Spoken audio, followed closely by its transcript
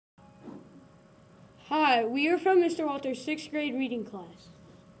Hi, we are from Mr. Walter's 6th grade reading class.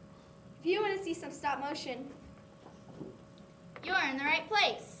 If you want to see some stop motion, you're in the right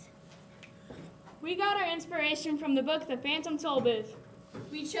place. We got our inspiration from the book The Phantom Toolbooth.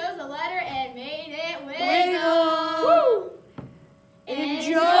 We chose a letter and made it wiggle. Woo!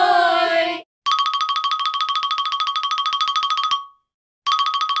 Enjoy!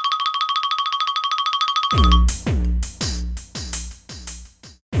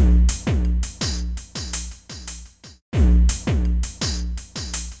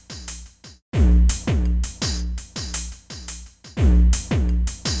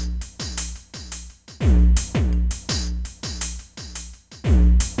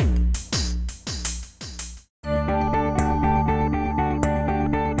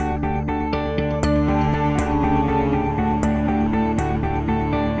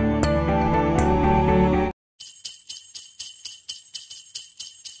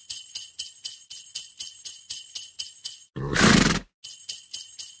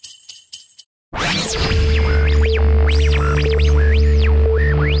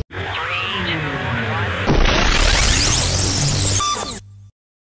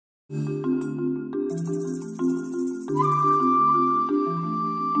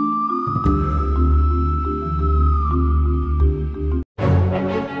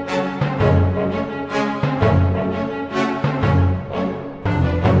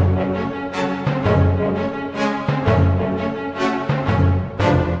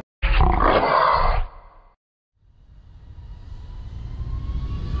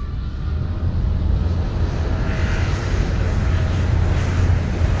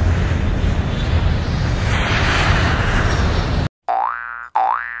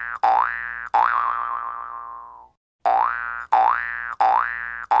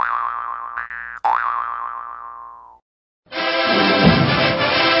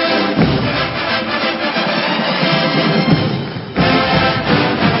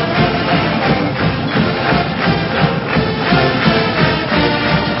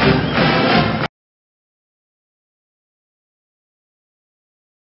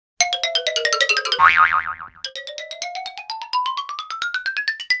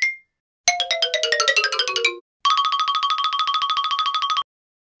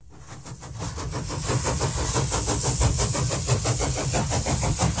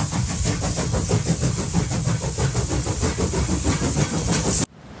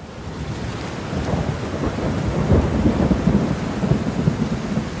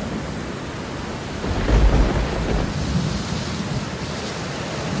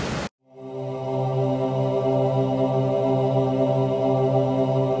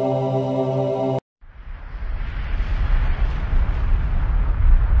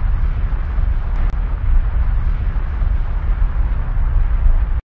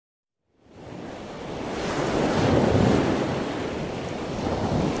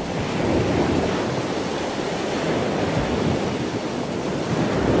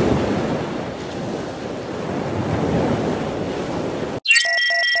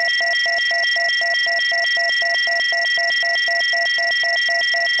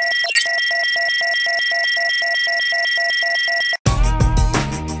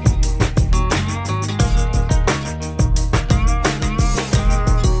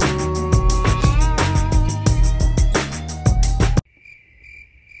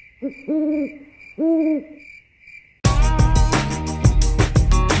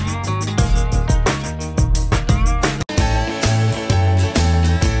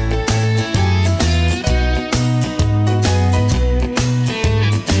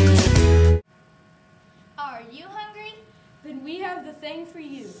 Are you hungry? Then we have the thing for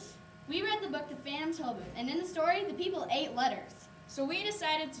you. We read the book The Phantom Toolbooth, and in the story, the people ate letters. So we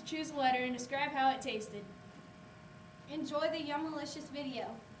decided to choose a letter and describe how it tasted. enjoy the Yummalicious video.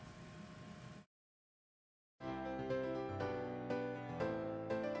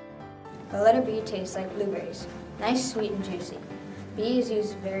 The letter B tastes like blueberries, nice, sweet, and juicy. B is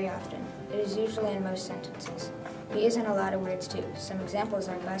used very often. It is usually in most sentences. B is in a lot of words too. Some examples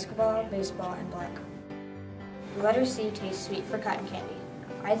are basketball, baseball, and black. The letter C tastes sweet for cotton candy.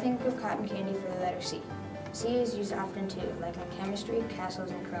 I think of cotton candy for the letter C. C is used often too, like in chemistry,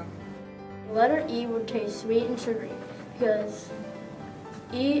 castles, and chrome. The letter E would taste sweet and sugary because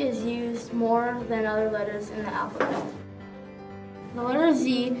E is used more than other letters in the alphabet. The letter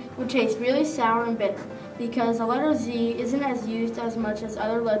Z would taste really sour and bitter because the letter Z isn't as used as much as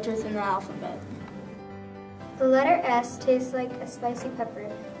other letters in the alphabet. The letter S tastes like a spicy pepper.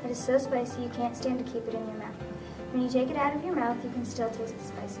 It is so spicy you can't stand to keep it in your mouth. When you take it out of your mouth, you can still taste the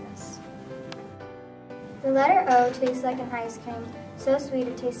spiciness. The letter O tastes like an ice cream, so sweet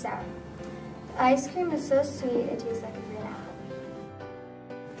it tastes sour. The ice cream is so sweet it tastes like a green apple.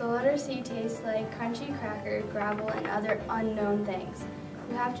 The letter C tastes like crunchy cracker, gravel, and other unknown things.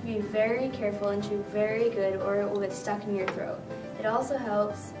 You have to be very careful and chew very good or it will get stuck in your throat. It also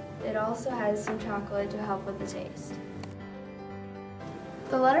has some chocolate to help with the taste.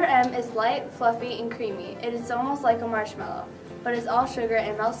 The letter M is light, fluffy, and creamy. It is almost like a marshmallow, but it's all sugar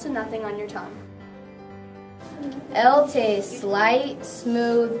and melts to nothing on your tongue. L tastes light,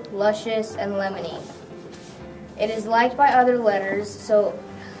 smooth, luscious, and lemony. It is liked by other letters, so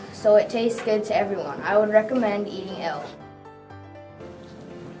it tastes good to everyone. I would recommend eating L.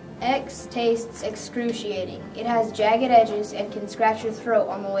 X tastes excruciating. It has jagged edges and can scratch your throat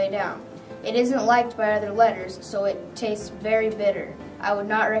on the way down. It isn't liked by other letters, so it tastes very bitter. I would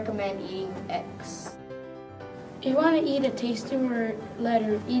not recommend eating X. If you want to eat a tasty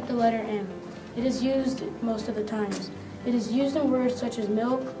letter, eat the letter M. It is used most of the times. It is used in words such as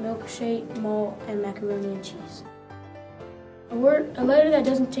milk, milkshake, malt, and macaroni and cheese. A letter that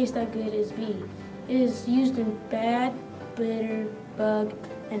doesn't taste that good is B. It is used in bad, bitter, bug,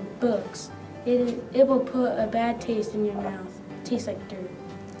 and books. It will put a bad taste in your mouth. It tastes like dirt.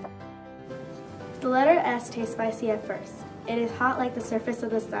 The letter S tastes spicy at first. It is hot like the surface of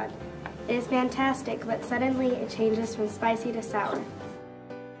the sun. It is fantastic, but suddenly it changes from spicy to sour.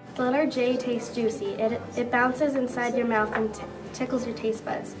 The letter J tastes juicy. It bounces inside your mouth and tickles your taste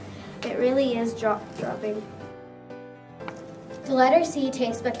buds. It really is jaw-dropping. The letter C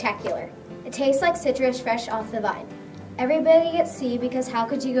tastes spectacular. It tastes like citrus fresh off the vine. Everybody gets C because how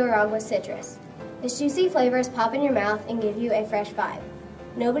could you go wrong with citrus? Its juicy flavors pop in your mouth and give you a fresh vibe.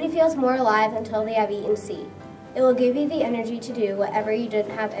 Nobody feels more alive until they have eaten C. It will give you the energy to do whatever you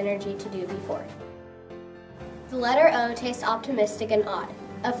didn't have energy to do before. The letter O tastes optimistic and odd.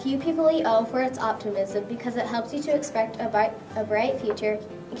 A few people eat O for its optimism because it helps you to expect a bright future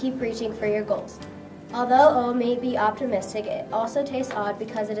and keep reaching for your goals. Although O may be optimistic, it also tastes odd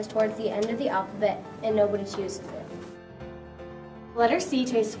because it is towards the end of the alphabet and nobody chooses it. Letter C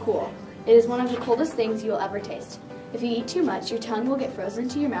tastes cool. It is one of the coldest things you will ever taste. If you eat too much, your tongue will get frozen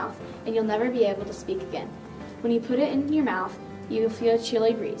to your mouth and you'll never be able to speak again. When you put it in your mouth, you will feel a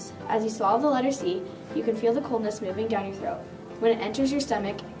chilly breeze. As you swallow the letter C, you can feel the coldness moving down your throat. When it enters your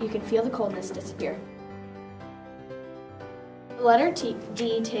stomach, you can feel the coldness disappear. The letter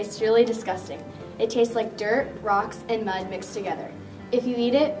D tastes really disgusting. It tastes like dirt, rocks, and mud mixed together. If you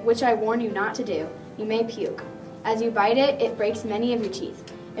eat it, which I warn you not to do, you may puke. As you bite it, it breaks many of your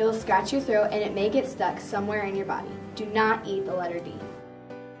teeth. It will scratch your throat and it may get stuck somewhere in your body. Do not eat the letter D.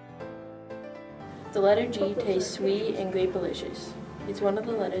 The letter G tastes sweet and grape-delicious. It's one of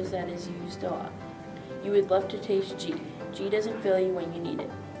the letters that is used a lot. You would love to taste G. G doesn't fail you when you need it.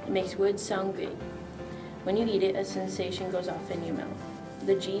 It makes words sound great. When you eat it, a sensation goes off in your mouth.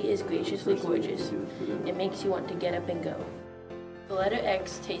 The G is graciously gorgeous. It makes you want to get up and go. The letter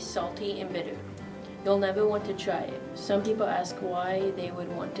X tastes salty and bitter. You'll never want to try it. Some people ask why they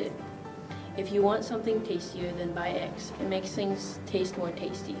would want it. If you want something tastier, then buy X. It makes things taste more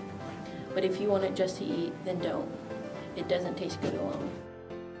tasty. But if you want it just to eat, then don't. It doesn't taste good alone.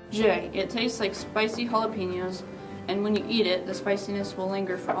 J. It tastes like spicy jalapenos, and when you eat it, the spiciness will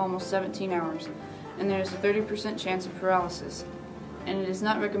linger for almost 17 hours, and there is a 30% chance of paralysis. And it is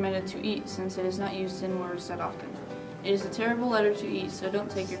not recommended to eat since it is not used in words that often. It is a terrible letter to eat, so don't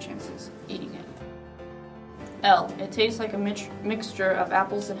take your chances eating it. L. It tastes like a mixture of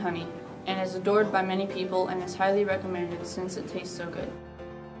apples and honey, and is adored by many people and is highly recommended since it tastes so good.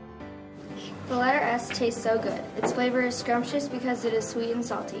 The letter S tastes so good. Its flavor is scrumptious because it is sweet and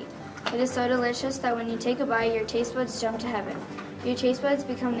salty. It is so delicious that when you take a bite, your taste buds jump to heaven. Your taste buds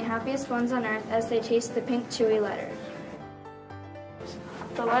become the happiest ones on earth as they taste the pink, chewy letter.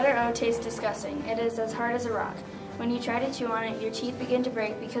 The letter O tastes disgusting. It is as hard as a rock. When you try to chew on it, your teeth begin to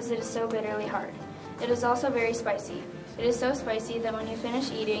break because it is so bitterly hard. It is also very spicy. It is so spicy that when you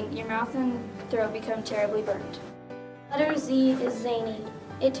finish eating, your mouth and throat become terribly burnt. Letter Z is zany.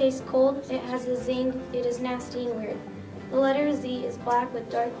 It tastes cold, it has a zing, it is nasty and weird. The letter Z is black with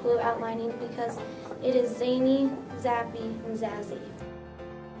dark blue outlining because it is zany, zappy, and zazzy.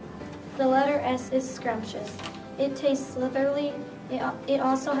 The letter S is scrumptious. It tastes slithery. It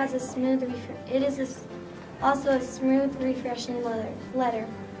also has a smooth, refreshing letter.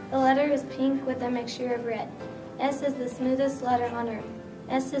 The letter is pink with a mixture of red. S is the smoothest letter on earth.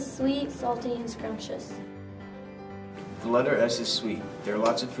 S is sweet, salty, and scrumptious. The letter S is sweet. There are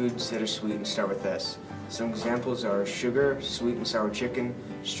lots of foods that are sweet and start with S. Some examples are sugar, sweet and sour chicken,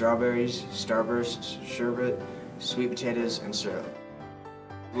 strawberries, starbursts, sherbet, sweet potatoes, and syrup.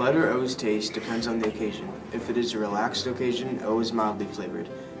 Letter O's taste depends on the occasion. If it is a relaxed occasion, O is mildly flavored.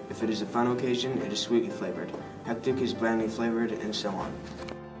 If it is a fun occasion, it is sweetly flavored. Hectic is blandly flavored, and so on.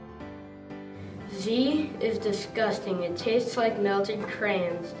 Z is disgusting. It tastes like melted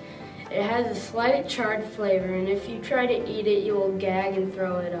crayons. It has a slight charred flavor, and if you try to eat it, you will gag and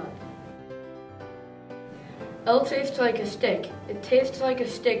throw it up. L tastes like a stick. It tastes like a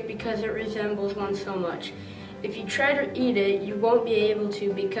stick because it resembles one so much. If you try to eat it, you won't be able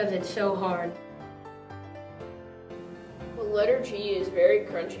to because it's so hard. The letter G is very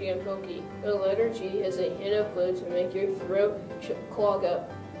crunchy and pokey. The letter G has a hint of glue to make your throat clog up.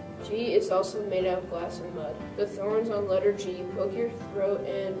 G is also made out of glass and mud. The thorns on letter G poke your throat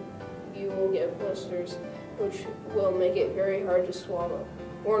and you will get blisters, which will make it very hard to swallow.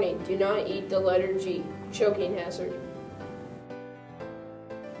 Warning, do not eat the letter G. Choking hazard.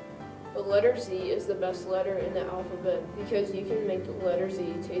 The letter Z is the best letter in the alphabet because you can make the letter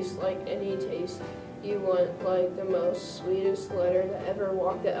Z taste like any taste you want, like the most sweetest letter that ever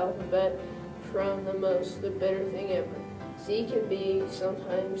walked the alphabet from the most the bitter thing ever. Z can be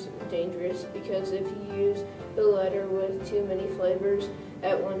sometimes dangerous because if you use the letter with too many flavors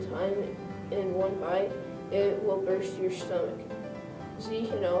at one time in one bite, it will burst your stomach. Z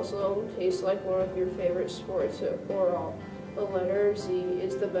can also taste like one of your favorite sports or all. The letter Z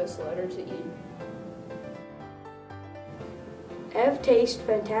is the best letter to eat. F tastes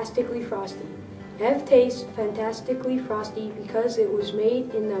fantastically frosty. F tastes fantastically frosty because it was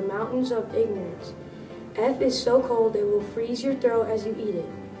made in the mountains of ignorance. F is so cold it will freeze your throat as you eat it.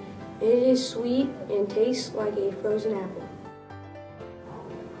 It is sweet and tastes like a frozen apple.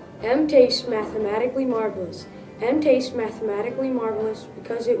 M tastes mathematically marvelous. M tastes mathematically marvelous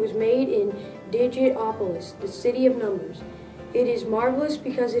because it was made in Digitopolis, the city of numbers. It is marvelous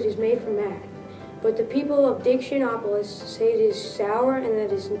because it is made from math. But the people of Dictionopolis say it is sour and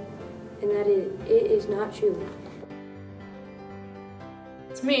that it is not chewy.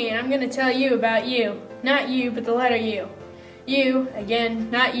 It's me, and I'm going to tell you about U. Not you, but the letter U. U, again,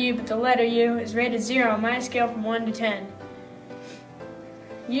 not you, but the letter U, is rated 0 on my scale from 1 to 10.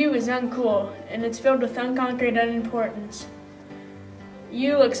 U is uncool, and it's filled with unconquered unimportance.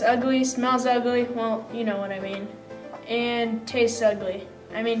 U looks ugly, smells ugly, well, you know what I mean, and tastes ugly,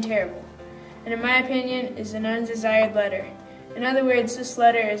 I mean terrible, and in my opinion is an undesired letter. In other words, this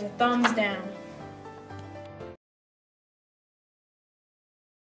letter is a thumbs down.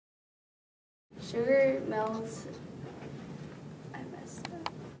 Sugar melts. I messed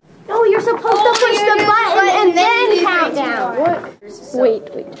up. No, you're supposed to push the button and then count down. What?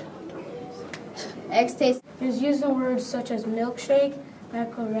 Wait. X tastes. It is used in words such as milkshake,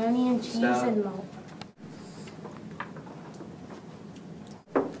 macaroni and cheese, and malt.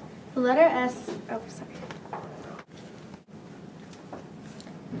 The letter S,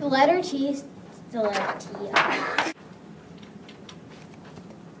 The letter T, the letter T.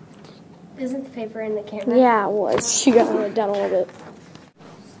 Isn't the paper in the camera? Yeah, it was. She got it down a little bit.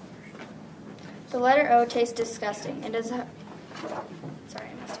 The letter O tastes disgusting. It does have. Sorry,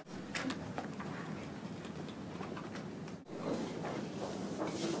 I messed up.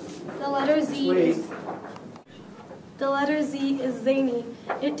 The letter Z is. The letter Z is zany.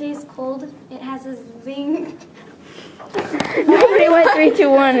 It tastes cold. It has a zing. Nobody went 3, 2,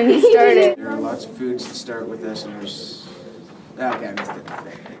 1 and he started. There are lots of foods that start with S and there's... Okay, I missed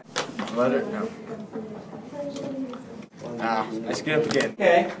it. Letter... No. I skipped again.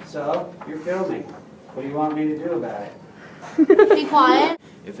 Okay, so you're filming. What do you want me to do about it? Be quiet.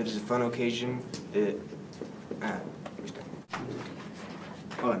 If it is a fun occasion, it...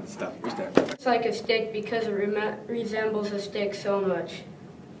 Hold on, stop. Restart. It's like a stick because it resembles a stick so much.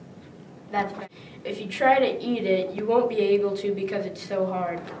 That's bad. If you try to eat it, you won't be able to because it's so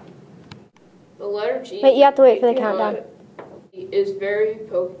hard. The letter G. Wait, you have to wait for the countdown. Is very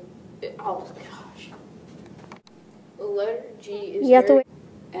oh gosh. The letter G is. You have to wait.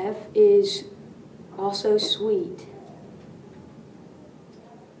 F is also sweet.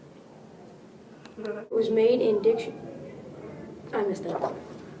 It was made in diction. I messed up.